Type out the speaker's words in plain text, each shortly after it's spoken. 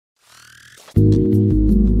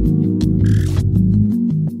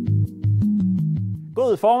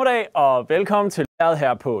God formiddag og velkommen til vejret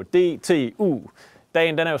her på DTU.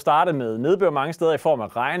 Dagen den er jo startet med nedbør mange steder i form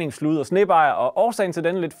af regning, slud og snebajer, og årsagen til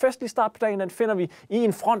denne lidt festlige start på dagen, den finder vi i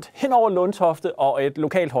en front hen over Lundtofte og et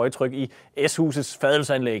lokalt højtryk i S-husets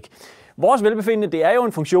fadelsanlæg. Vores velbefindende, det er jo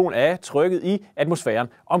en funktion af trykket i atmosfæren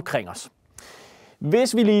omkring os.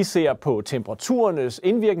 Hvis vi lige ser på temperaturernes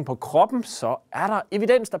indvirkning på kroppen, så er der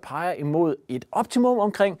evidens, der peger imod et optimum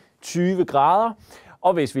omkring 20 grader.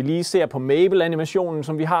 Og hvis vi lige ser på Mabel-animationen,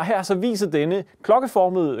 som vi har her, så viser denne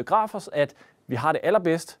klokkeformede graf os, at vi har det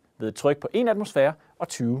allerbedst ved et tryk på 1 atmosfære og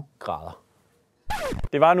 20 grader.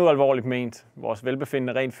 Det var nu alvorligt ment. Vores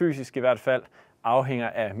velbefindende rent fysisk i hvert fald afhænger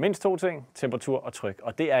af mindst 2 ting, temperatur og tryk.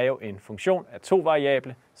 Og det er jo en funktion af 2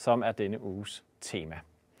 variable, som er denne uges tema.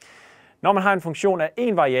 Når man har en funktion af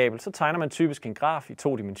 1 variabel, så tegner man typisk en graf i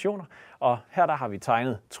 2 dimensioner. Og her der har vi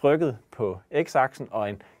tegnet trykket på x-aksen og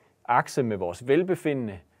en akse med vores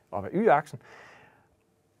velbefindende op ad y-aksen.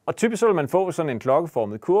 Og typisk så vil man få sådan en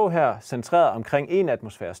klokkeformet kurve her, centreret omkring 1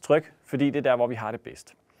 atmosfæres tryk, fordi det er der, hvor vi har det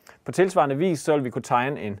bedst. På tilsvarende vis så vil vi kunne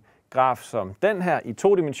tegne en graf som den her i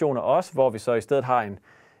 2 dimensioner også, hvor vi så i stedet har en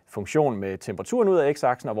funktion med temperaturen ud af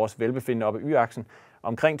x-aksen og vores velbefindende op ad y-aksen.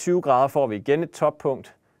 Omkring 20 grader får vi igen et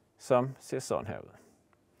toppunkt, som ser sådan her ud.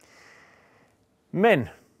 Men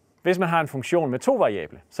hvis man har en funktion med 2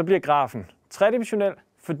 variable, så bliver grafen tredimensionel,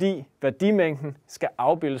 fordi værdimængden skal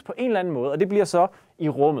afbildes på en eller anden måde, og det bliver så i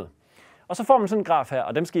rummet. Og så får man sådan en graf her,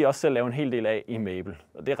 og dem skal I også selv lave en hel del af i Mabel.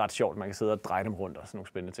 Og det er ret sjovt, man kan sidde og dreje dem rundt og sådan nogle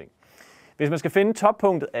spændende ting. Hvis man skal finde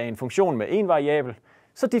toppunktet af en funktion med 1 variabel,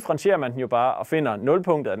 så differentierer man den jo bare og finder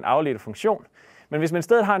nulpunktet af den afledte funktion. Men hvis man i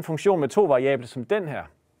stedet har en funktion med 2 variable som den her,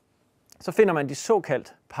 så finder man de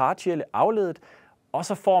såkaldt partielle afledet, og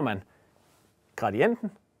så får man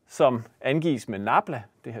gradienten, som angives med nabla,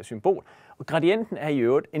 det her symbol. Og gradienten er i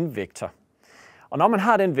øvrigt en vektor. Og når man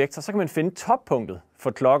har den vektor, så kan man finde toppunktet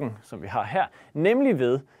for klokken, som vi har her, nemlig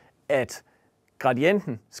ved, at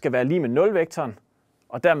gradienten skal være lige med 0-vektoren,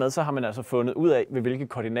 og dermed så har man altså fundet ud af, ved hvilket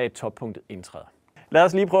koordinat toppunktet indtræder. Lad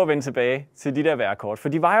os lige prøve at vende tilbage til de der vejrkort, for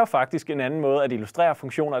de var jo faktisk en anden måde at illustrere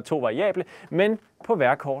funktioner af 2 variable, men på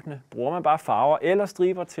vejrkortene bruger man bare farver eller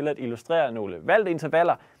striber til at illustrere nogle valgte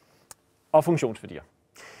intervaller og funktionsværdier.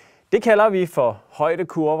 Det kalder vi for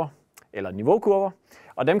højdekurver eller niveaukurver,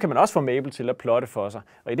 og dem kan man også få Mabel til at plotte for sig.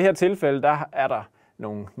 Og i det her tilfælde, der er der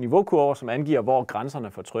nogle niveaukurver, som angiver, hvor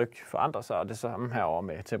grænserne for tryk forandrer sig, og det samme herovre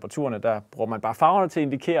med temperaturerne, der bruger man bare farverne til at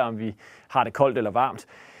indikere, om vi har det koldt eller varmt.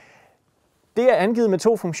 Det er angivet med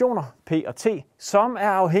 2 funktioner, p og t, som er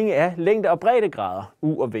afhængige af længde- og breddegrader,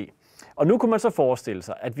 u og v. Og nu kunne man så forestille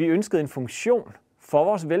sig, at vi ønskede en funktion for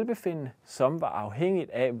vores velbefindende, som var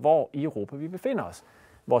afhængigt af, hvor i Europa vi befinder os.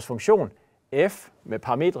 Vores funktion f med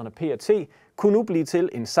parametrene p og t kunne nu blive til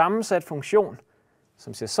en sammensat funktion,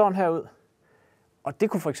 som ser sådan her ud. Og det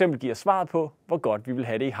kunne for eksempel give os svaret på, hvor godt vi vil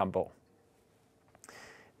have det i Hamburg.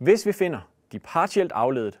 Hvis vi finder de partielt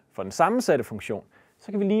afledet for den sammensatte funktion,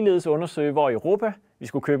 så kan vi ligeledes undersøge, hvor i Europa vi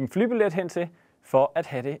skulle købe en flybillet hen til, for at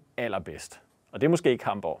have det allerbedst. Og det er måske ikke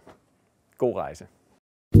Hamburg. God rejse.